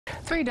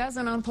3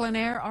 dozen on plein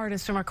air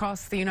artists from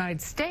across the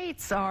United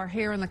States are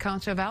here in the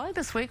Concho Valley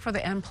this week for the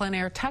Plein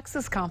Air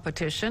Texas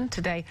competition.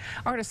 Today,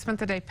 artists spent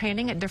the day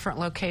painting at different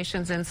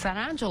locations in San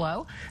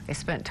Angelo. They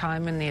spent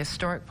time in the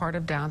historic part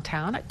of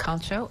downtown at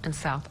Concho and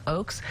South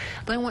Oaks.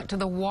 Then went to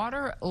the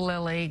Water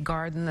Lily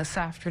Garden this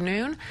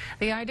afternoon.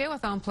 The idea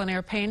with plein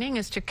air painting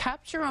is to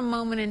capture a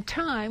moment in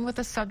time with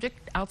the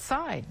subject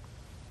outside.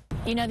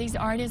 You know, these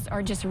artists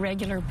are just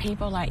regular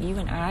people like you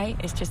and I.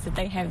 It's just that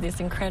they have this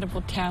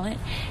incredible talent.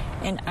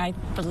 And I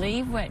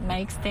believe what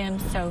makes them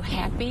so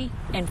happy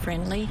and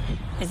friendly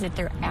is that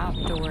they're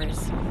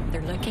outdoors.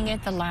 They're looking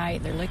at the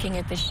light. They're looking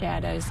at the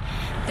shadows.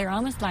 They're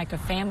almost like a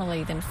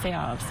family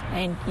themselves.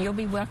 And you'll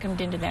be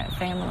welcomed into that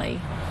family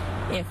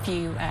if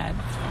you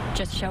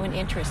just show an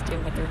interest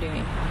in what they're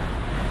doing.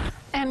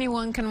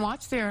 Anyone can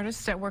watch the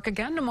artists at work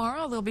again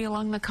tomorrow. They'll be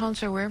along the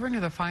Concho River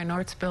near the Fine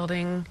Arts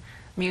Building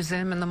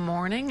Museum in the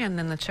morning, and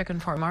then the Chicken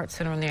Farm Arts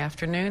Center in the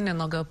afternoon. Then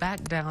they'll go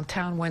back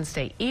downtown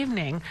Wednesday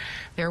evening.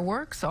 Their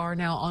works are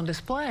now on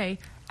display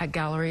at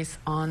galleries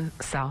on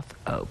South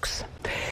Oaks.